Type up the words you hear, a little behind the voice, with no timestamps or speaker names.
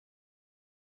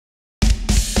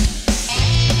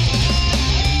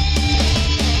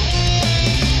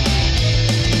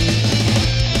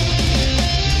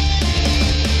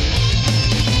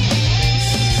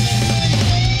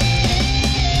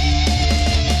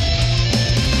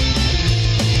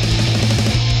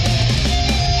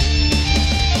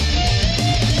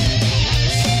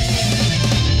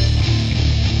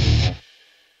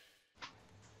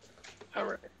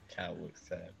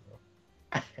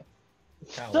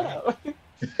shut up.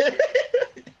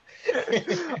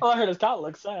 All I heard is Kyle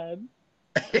look sad.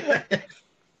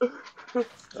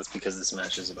 That's because this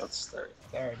match is about to start.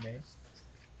 Sorry,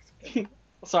 man.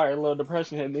 Sorry, a little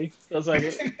depression hit me. That's like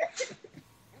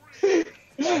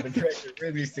The pressure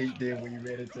really seeped in when you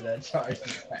ran into that charge.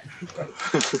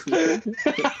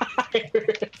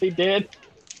 he did.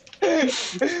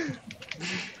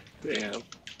 Damn.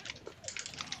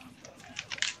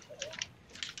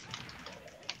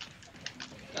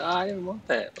 I didn't want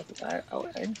that. I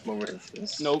didn't come over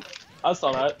this. Nope. I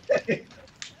saw that.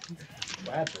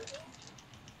 What happened?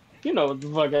 You know what the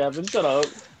fuck happened. Shut up.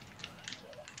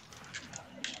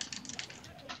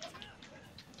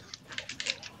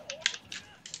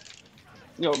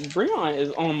 Yo, Breon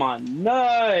is on my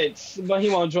nuts, but he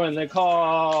won't join the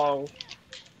call.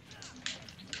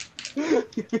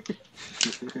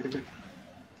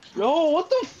 Yo, what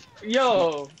the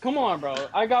Yo, come on, bro.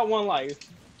 I got one life.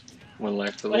 One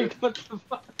life to Like, live. what the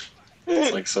fuck?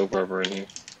 It's like soap opera in here.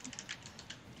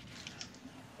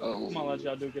 Oh. I'm gonna let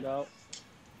y'all duke it out.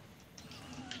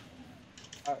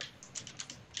 Alright.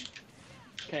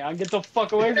 Okay, I'll get the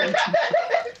fuck away from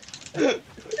you.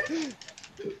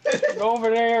 Go over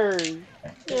there.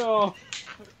 Yo.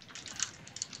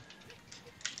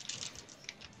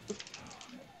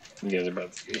 You guys are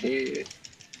about to get hit.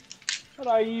 How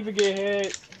did I even get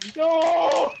hit?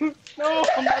 No! No,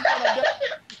 I'm not gonna die.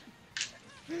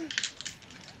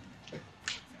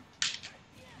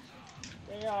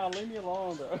 Yeah, leave me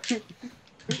alone, bro.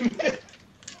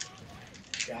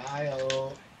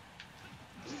 Kyle.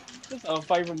 Just a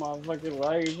fight for my fucking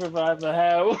life if I have to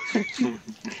have.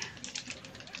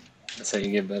 That's how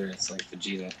you get better. It's like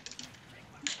Vegeta.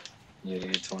 You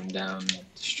gotta get torn down and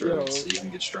destroyed Yo. so you can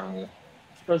get stronger.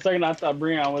 For a second, I thought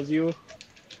Breon was you.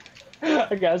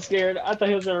 I got scared. I thought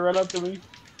he was gonna run up to me.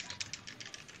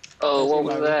 Oh, what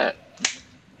was that?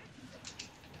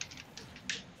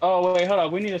 Oh, wait, hold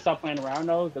up. We need to stop playing around,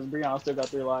 though, because Breon still got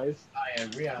 3 lives. I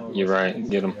agree. You're right.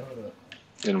 Get him. Hold up.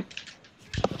 Get him.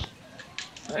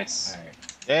 Nice. All right.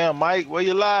 Damn, Mike, where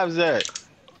your lives at?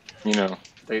 You know,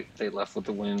 they left with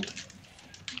the wind.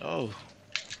 Oh.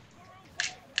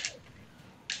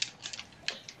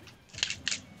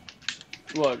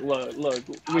 Look.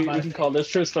 We can call this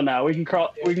truce for now. We can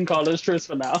call this truce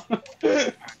for now.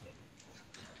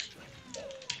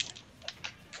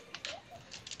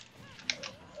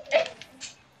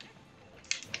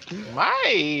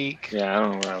 Mike! Yeah, I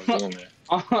don't know what I was doing there.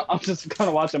 I'm just kind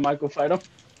of watching Michael fight him.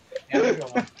 Yeah, we're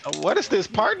going. What is this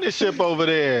partnership over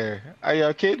there? Are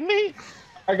y'all kidding me? All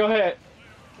right, go ahead.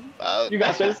 You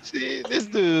got this. See, this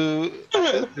dude,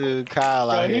 Kyle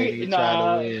Bro, out here he- ain't nah.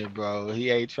 trying to win, bro. He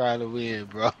ain't trying to win,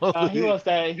 bro. He wants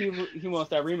that. He wants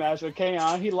that rematch with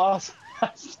Kaon. He lost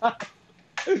last time.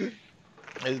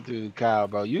 This dude, Kyle,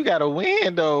 bro. You gotta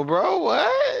win, though, bro.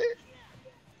 What?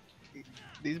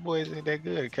 These boys ain't that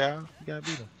good, Kyle. You gotta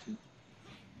beat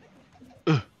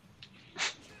them.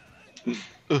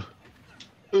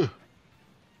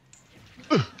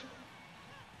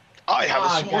 I have a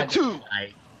sword, God, too.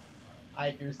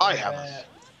 you're so I have bad.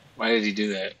 Why did he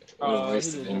do that? What a he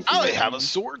waste of didn't. MP. I have a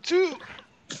sword, too.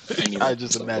 And he I was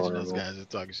just so imagine those vulnerable. guys just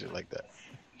talking shit like that.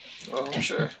 Oh, I'm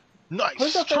sure. Who's Nice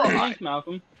your favorite try. Link,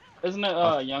 Malcolm? Isn't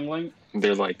it Young Link?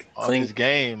 They're like, On this clink.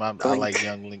 game, I Clink. like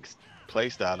Young Link's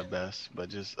playstyle the best, but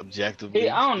just objectively.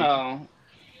 I don't know.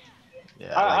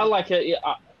 Yeah, I like it. Yeah,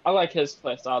 I like his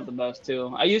playstyle the best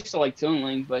too. I used to like Toon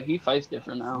Link, but he fights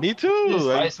different now. Me He too. just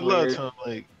I fights used to love weird. Tom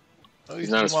Lake. I He's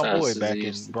used not to as be my boy fast as back he in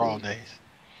used to Brawl be. days.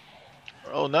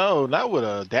 Oh no, not with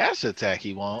a dash attack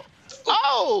he won't.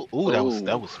 Oh, ooh, that was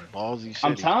some ballsy shit.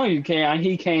 I'm telling you,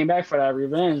 he came back for that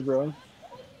revenge, bro.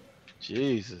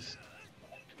 Jesus.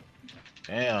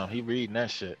 Damn, he reading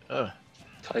that shit.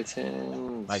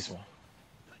 Titans. Nice one.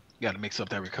 You gotta mix up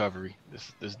that recovery.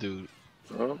 This dude.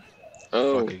 Oh.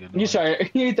 Oh. Fucking annoying.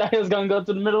 You thought he was gonna go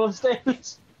to the middle of the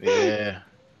stage. Yeah.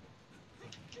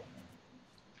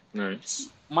 Nice.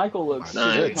 Michael looks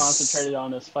Nice. super concentrated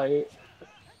on this fight.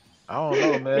 I don't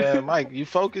know, man. Mike, you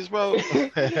focus, bro? Oh,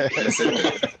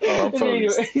 I'm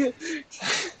focused.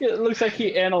 It looks like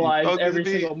he analyzed focus every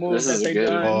me? single move This that is they good.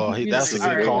 done. Oh, He's that's a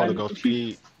like, good "All call right, to man." go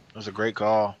speed. That was a great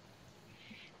call.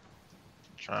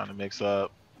 Trying to mix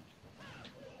up.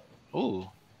 Ooh.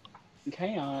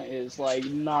 Kaon is like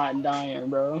not dying,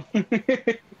 bro.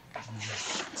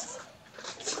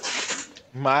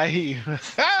 Mike.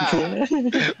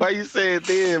 Why you say it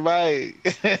then, Mike?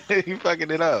 You fucking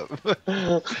it up.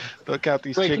 Don't count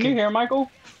these Wait, can you chickens. hear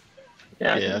Michael?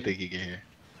 Yeah. Yeah, I think he can hear.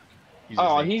 He just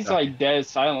Oh, ain't he's talking. like dead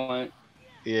silent.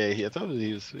 Yeah, I told you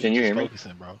he was Can you just hear me?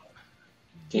 focusing, bro.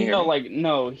 Can you hear No, me? like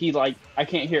no, he like I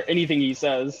can't hear anything he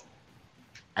says.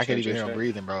 I can't even hear him Straight.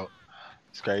 breathing, bro.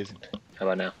 It's crazy. How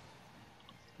about now?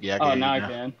 Yeah, I Oh, can now I hear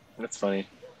you now. can. That's funny.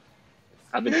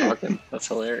 I've been talking. That's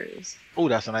hilarious. Oh,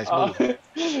 that's a nice move.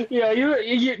 Yeah,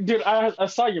 you, dude. I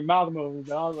saw your mouth moving,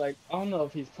 but I was like, I don't know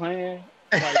if he's playing,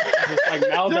 like just like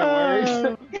mouthing words,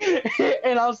 No.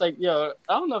 and I was like, yo,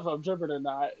 I don't know if I'm tripping or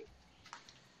not.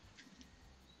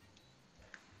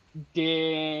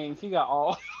 Dang, he got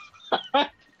all,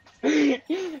 he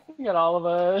got all of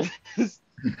us.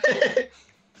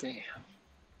 Damn.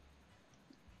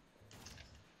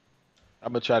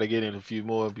 I'm gonna try to get in a few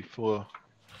more before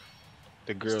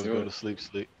the girls do go it. to sleep.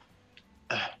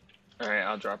 All right,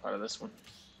 I'll drop out of this one.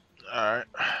 All right.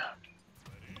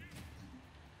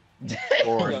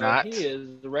 Or Yo, not. He is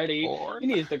ready. Or He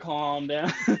needs to calm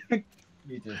down.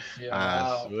 Need to chill I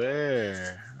out.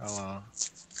 swear. Hold on.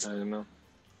 I don't know.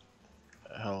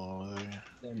 Hold on.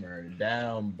 Simmer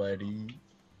down, buddy.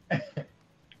 I'm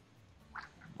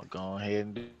gonna go ahead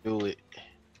and do it.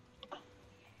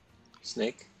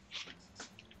 Snake.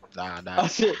 Nah, Oh nah,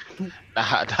 shit!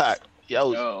 nah.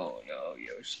 Yo. No,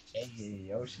 Yoshi. Hey,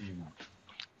 Yoshi.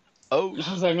 Oh,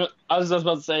 I was just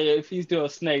about to say, if he's doing a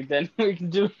snake, then we can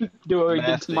do what we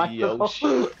did to Master Michael.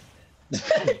 Yoshi.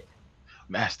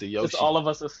 Master Just Yoshi. all of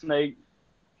us a snake.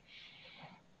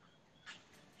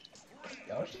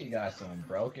 Yoshi got some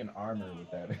broken armor with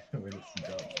that with its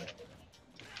jump.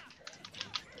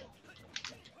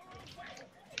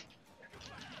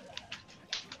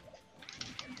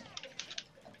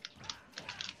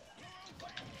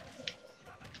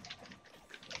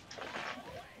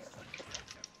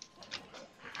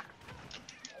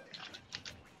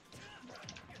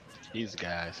 These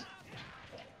guys.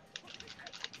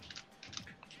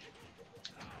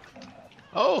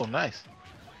 Oh, nice.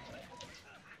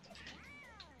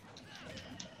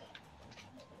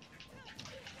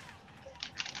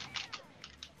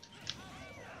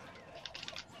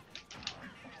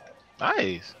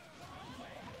 Nice.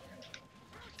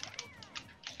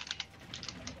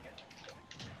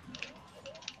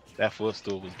 That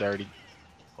footstool was dirty.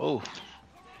 Oh,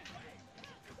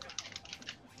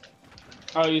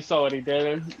 Oh, you saw what he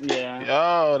did? Yeah.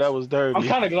 oh, that was dirty. I'm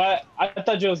kind of glad. I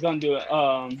thought you was gonna do it.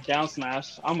 Down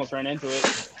smash. I almost ran into it.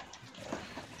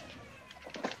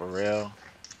 For real.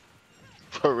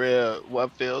 For real.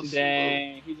 What feels?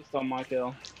 Dang, he just stole my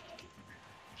kill.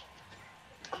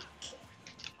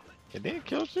 It didn't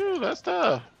kill you. That's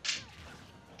tough.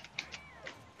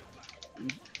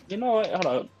 You know what? Hold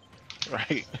up.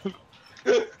 Right.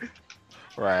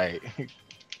 Right.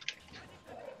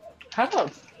 How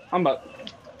about? I'm about.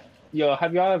 Yo,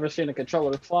 have y'all ever seen a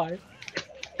controller fly?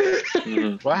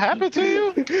 Mhm. What happened to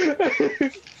you?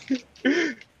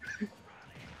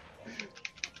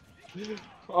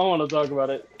 I want to talk about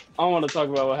it. I want to talk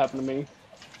about what happened to me.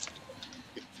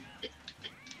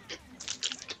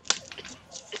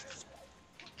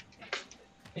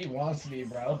 He wants me,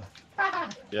 bro.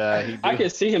 Yeah, he do. I can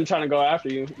see him trying to go after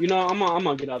you. You know, I'm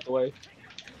gonna get out the way.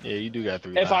 Yeah, you do got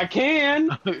 3 If I lives. can.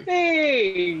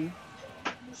 Hey.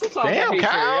 Sometimes Damn, I hate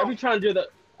Kyle. Terry. I be trying to do that.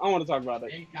 I want to talk about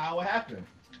it. Hey, Kyle, what happened?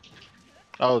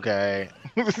 Okay.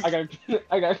 I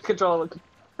got controller.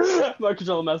 My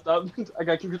controller messed up. I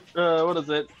got what is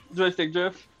it? Joystick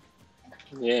drift.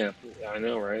 Yeah, I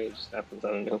know, right? It just happens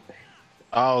out of nowhere.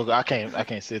 Oh, I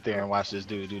can't sit there and watch this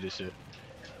dude do this shit.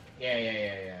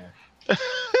 Yeah.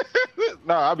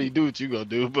 No, I mean, do what you gonna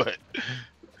do, but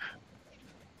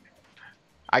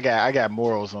I got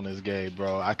morals on this game,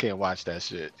 bro. I can't watch that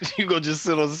shit. You gonna just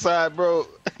sit on the side, bro?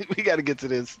 We gotta get to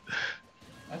this.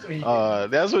 That's what he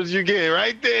That's what you get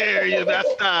right there, you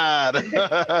bastard.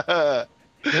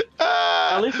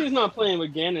 At least he's not playing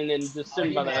with Ganon and just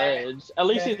sitting he by the mad. edge. At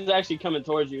least Yeah. he's actually coming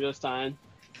towards you this time.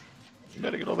 You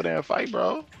better get over there and fight,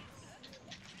 bro.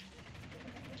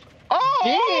 Dang,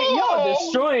 Oh! y'all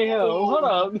destroying him. Hold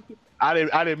up. I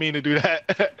didn't mean to do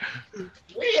that.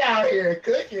 We out here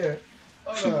cooking.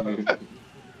 Hold on.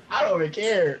 I don't even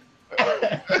care.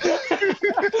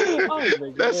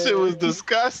 That shit was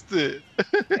disgusting.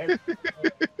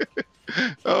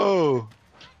 Oh.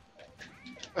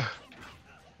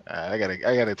 I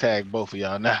gotta tag both of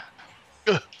y'all now.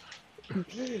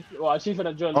 Watch, he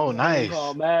finna join. Oh, nice.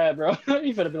 Oh, mad, bro.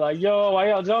 He finna be like, yo, why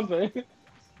y'all jumping?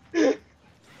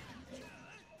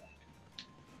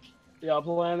 Y'all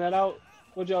playing that out?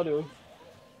 What'd y'all do?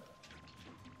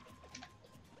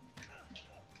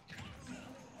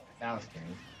 That was crazy.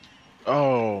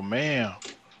 Oh man.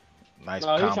 Nice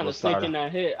No, he trying combo to sneak in starter.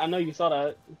 that hit. I know you saw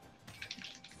that.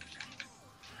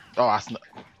 Oh,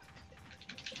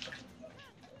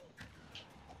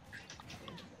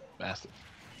 bastard.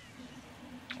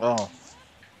 Oh.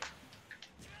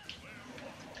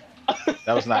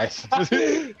 That was nice. I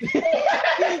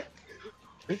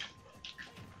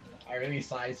really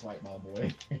side swipe, my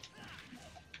boy.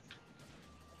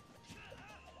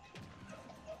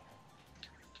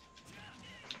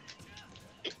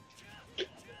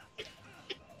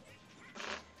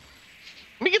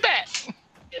 Let me get that.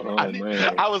 Oh,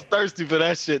 I was thirsty for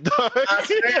that shit, dog. I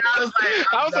swear,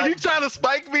 I was like, you trying to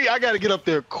spike me? I gotta get up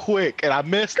there quick, and I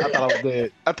missed. I thought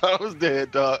I was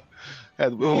dead. Dog.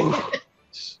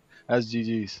 That's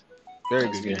GG's. Very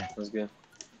That's good good. game. That's good.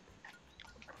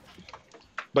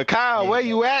 But Kyle, where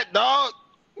you at, dog?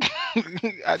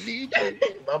 I need you.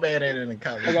 My man ain't in the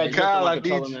comments. I got Kyle, I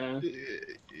Kyle, need man. you.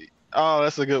 Oh,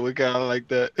 that's a good one, Kyle. I like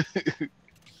that.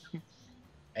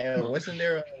 Hey, wasn't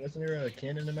there a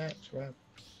Ken in the match? Right?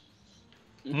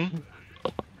 He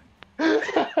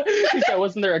said,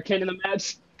 "Wasn't there a kid in the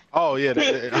match?" Oh yeah.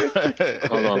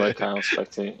 Hold on, let Kyle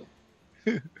spectate.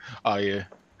 Oh yeah.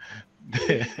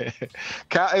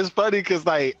 Kyle, it's funny because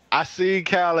like I see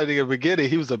Kyle at the beginning,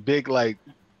 he was a big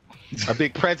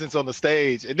presence on the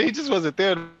stage, and he just wasn't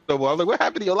there no more. I'm like, what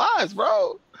happened to your lives,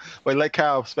 bro? But let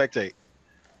Kyle spectate.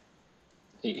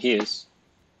 He is.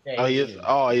 Yeah, Oh, he is.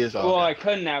 Oh, he is. Well, Okay. I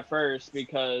couldn't at first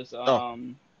because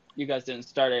you guys didn't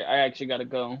start it. I actually got to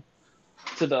go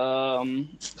to the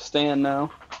stand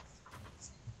now.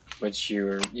 Which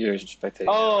you're spectating.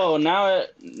 Oh, no,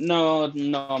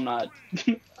 I'm not.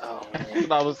 Oh That's man.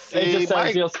 what I was It saying. just says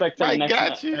Mike, you'll spectate Mike next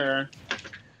got you.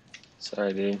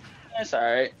 Sorry, dude. That's all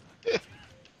right.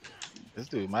 This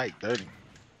dude, Mike, 30.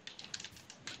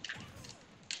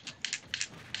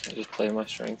 I just play my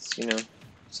strengths, you know.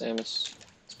 Samus.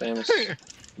 Spamus.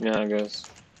 You know how it goes.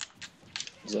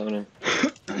 Zoning.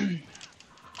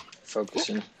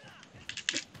 Focusing.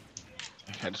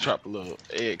 I had to drop a little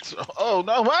eggs. Oh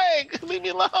no, Mike, leave me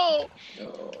alone. Oh,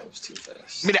 it was too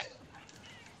fast. Give me that.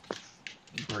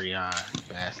 Breon,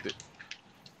 bastard.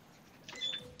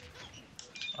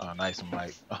 Oh, nice,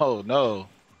 Mike. Oh no,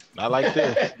 not like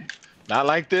this. Not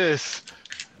like this.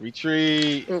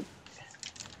 Retreat. Oop.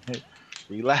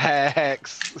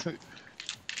 Relax.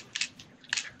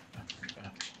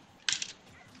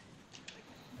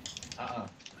 Come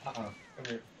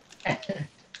here.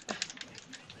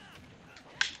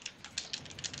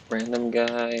 Random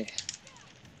guy.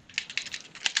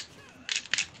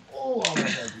 Oh, I'm gonna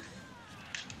have you.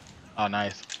 Oh,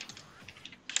 nice.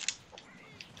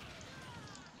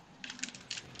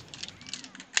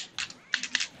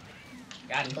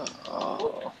 Got him.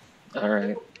 Oh.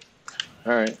 Alright.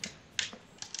 Alright.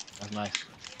 That's nice.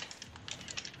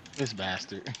 This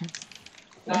bastard.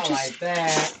 Not like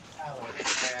that. Not like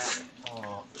that.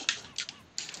 Oh.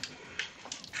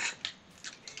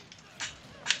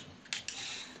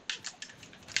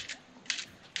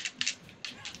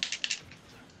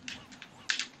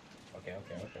 Okay.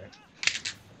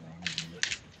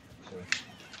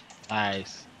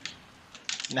 Nice.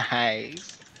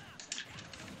 Nice.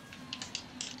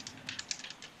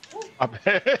 I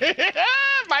bet.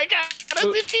 Mike, how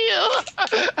does it feel?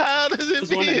 How does it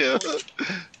feel?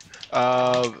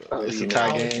 It's a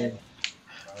tie game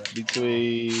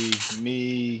between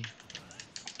me,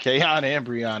 Kayon, and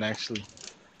Breon, actually.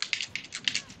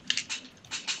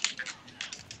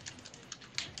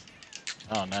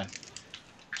 Oh, nice.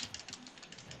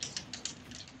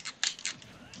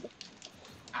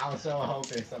 I was so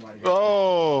hoping somebody.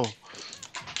 Oh,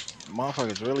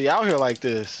 motherfuckers really out here like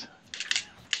this.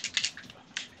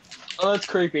 Oh, that's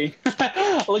creepy.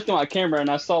 I looked at my camera and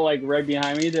I saw like right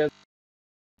behind me there.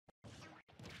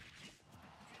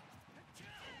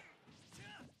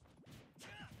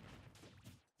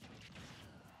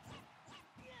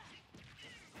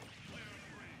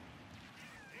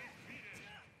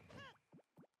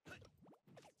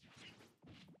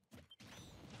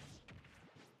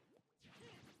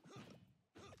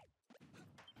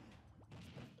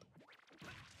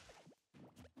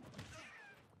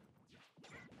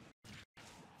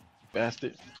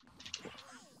 Bastard.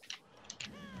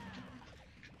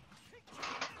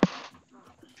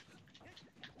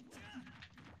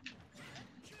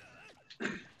 Oh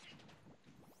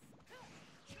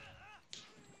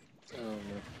no.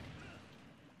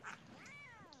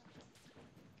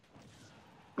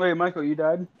 Wait, Michael, you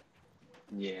died?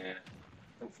 Yeah.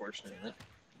 Unfortunately.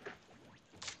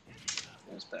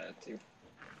 It was bad too.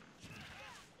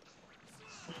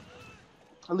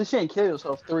 At least you didn't kill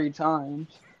yourself 3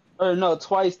 times. Or no,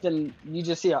 twice, then you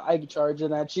just see an Ike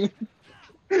charging at you.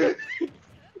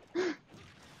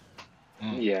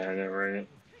 Yeah, I know, right?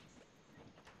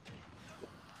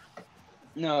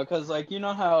 No, because like you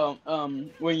know how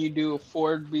when you do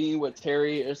forward B with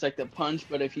Terry, it's like the punch,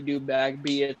 but if you do back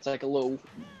B, it's like a little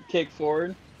kick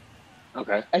forward.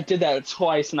 Okay. I did that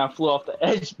twice and I flew off the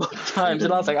edge both times,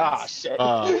 and I was like, ah, shit.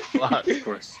 Fuck. Of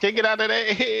course. Kick it out of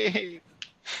there.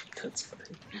 That's funny.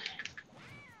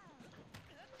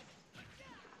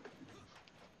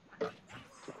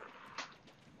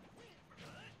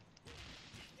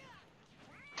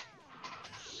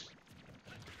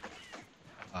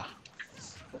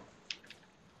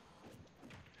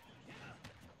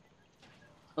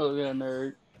 Oh, yeah,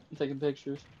 nerd. I'm taking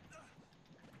pictures.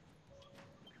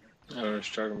 I don't know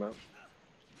what you're talking about.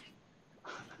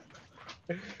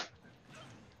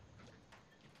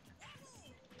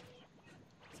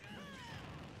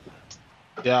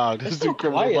 Yeah, It's this so dude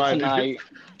criminal quiet minded. tonight.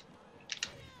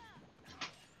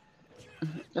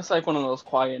 It's like one of those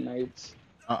quiet nights.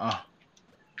 Uh-uh.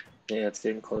 Yeah, it's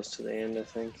getting close to the end, I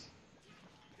think.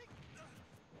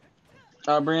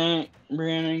 Brian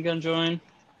ain't gonna join?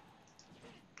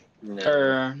 No.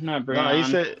 Or, not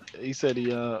Brian. No, he said he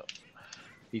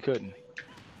couldn't.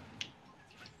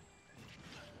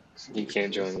 He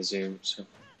can't join the Zoom, so.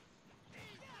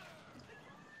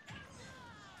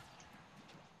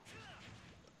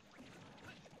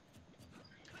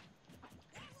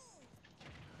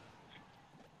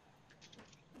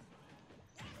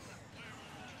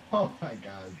 Oh my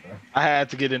god, bro. I had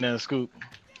to get in there and scoop.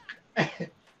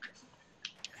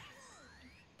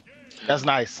 That's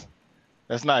nice.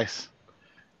 That's nice.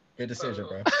 Good decision,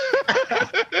 bro.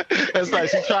 That's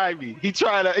nice. He tried me. He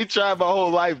tried my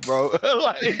whole life, bro.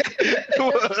 Like, wait,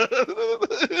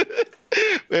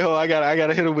 hold on, I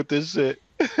gotta hit him with this shit.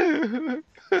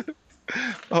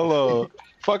 Hold on.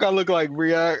 Fuck, I look like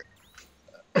Briac.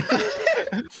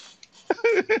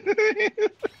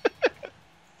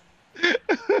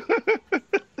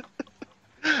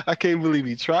 I can't believe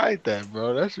he tried that,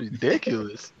 bro. That's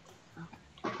ridiculous.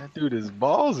 That dude is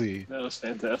ballsy. That was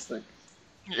fantastic.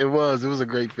 It was a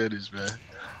great finish, man.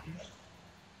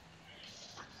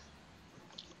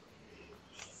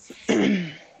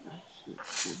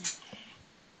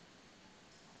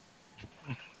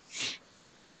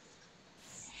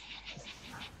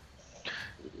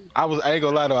 I ain't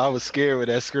gonna lie though, I was scared when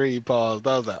that screen paused.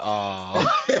 I was like, oh.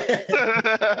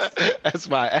 That's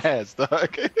my ass,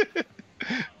 dog.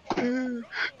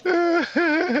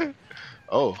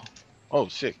 Oh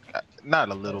shit. Not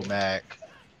a Little Mac.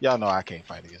 Y'all know I can't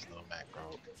fight against Little Mac, bro.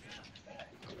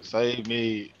 Save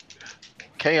me.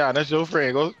 Kaon, that's your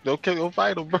friend. Go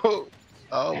fight him, bro.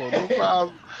 Oh, well, no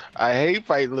problem. I hate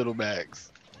fighting Little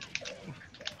Macs.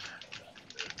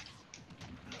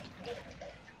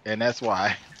 And that's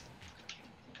why.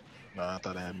 No, I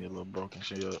thought I had me a little broken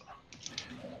shield.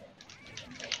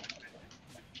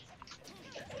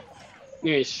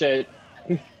 Yeah, shit.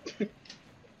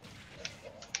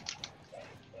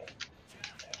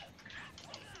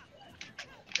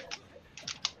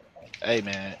 Hey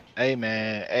man, hey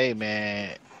man, hey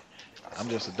man. I'm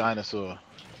just a dinosaur.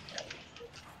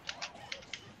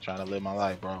 Trying to live my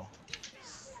life, bro.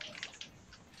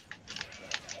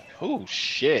 Oh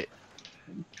shit.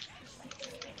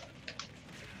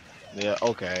 Yeah,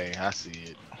 okay, I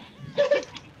see it.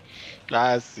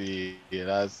 I see it,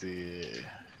 I see it.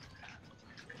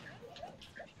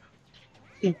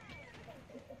 There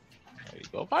you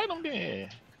go, fight him then.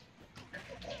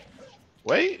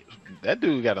 Wait, that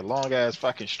dude got a long ass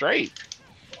fucking straight.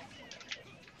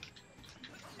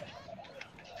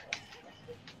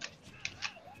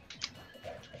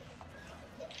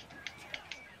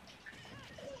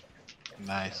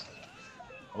 Nice.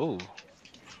 Ooh.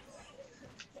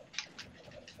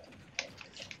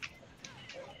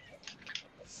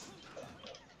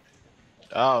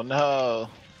 Oh no.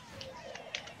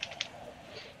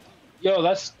 Yo,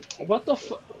 that's what the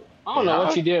fuck. I don't know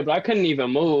what you did, but I couldn't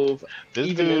even move. This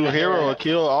even in dude the hero air. will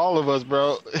kill all of us,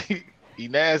 bro. He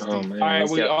nasty. Oh, man, All right,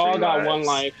 he's we all 3 got one lives.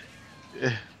 life.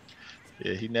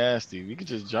 Yeah, he nasty. We could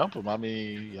just jump him. I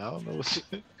mean, I don't know.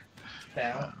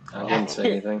 Down. I didn't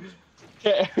say anything.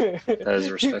 That is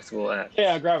a respectable act.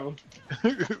 Yeah, grab him. I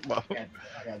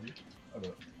got you. Hold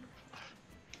up.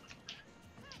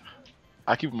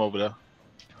 I keep him over there.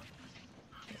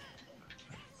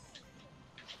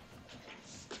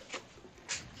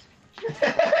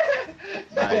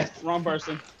 Nice. Wrong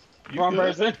person. You Wrong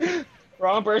good? person.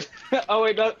 Wrong person. Oh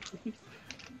wait, no.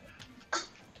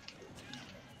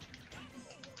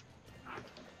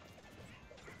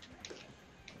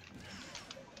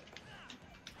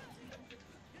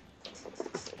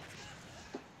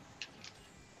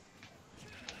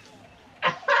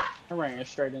 I ran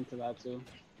straight into that too.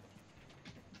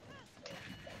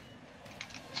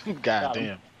 God Got him.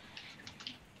 damn.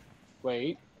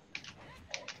 Wait.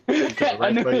 Right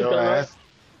I knew for it your was gonna- ass.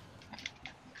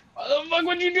 Why the fuck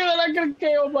would you do that? I could have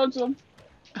KO a bunch of them.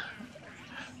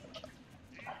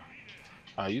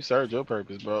 Oh, you served your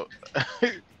purpose, bro.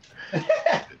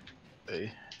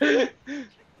 Hey.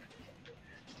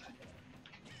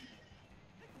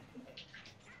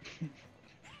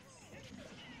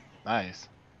 Nice.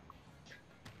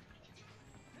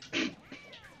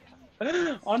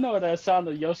 I know that sound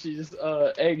of Yoshi just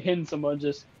egg hitting someone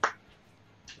just.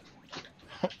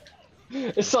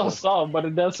 It's so soft, but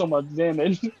it does so much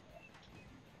damage.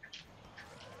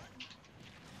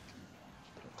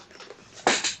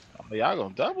 Oh, y'all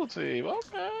gonna double team?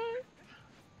 Okay.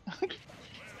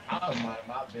 I don't mind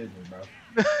my business, bro.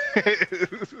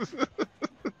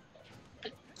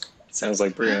 Sounds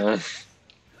like Brianna.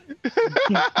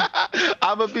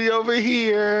 I'ma be over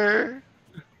here.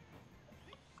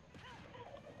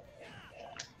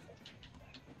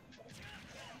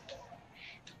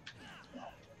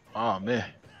 Oh man.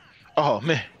 Oh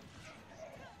man.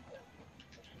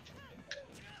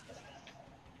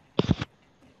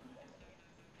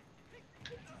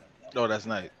 No, that's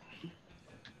nice.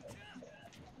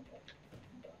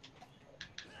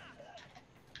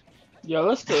 Yo,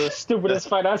 that's the stupidest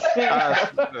fight I've seen.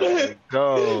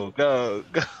 Go, go,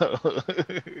 go.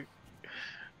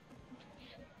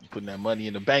 Putting that money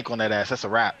in the bank on that ass. That's a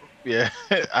wrap. Yeah,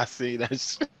 I see that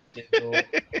shit.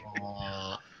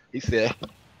 He said,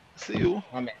 see you.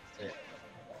 My man said.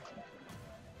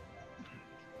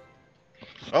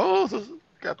 Oh,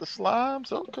 got the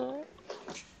slimes. Okay.